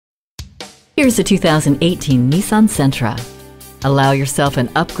Here's a 2018 Nissan Sentra. Allow yourself an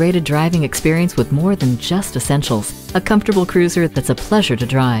upgraded driving experience with more than just essentials. A comfortable cruiser that's a pleasure to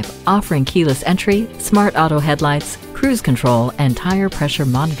drive, offering keyless entry, smart auto headlights, cruise control, and tire pressure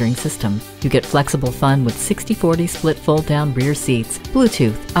monitoring system. You get flexible fun with 60/40 split fold-down rear seats,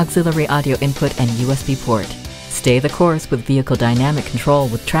 Bluetooth, auxiliary audio input, and USB port. Stay the course with vehicle dynamic control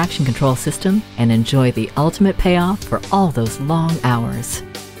with traction control system and enjoy the ultimate payoff for all those long hours.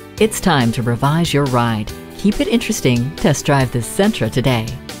 It's time to revise your ride. Keep it interesting. Test drive this Sentra today.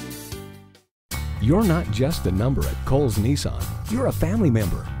 You're not just a number at Cowles Nissan. You're a family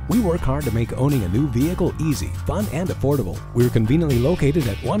member. We work hard to make owning a new vehicle easy, fun, and affordable. We're conveniently located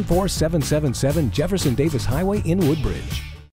at 14777 Jefferson Davis Highway in Woodbridge.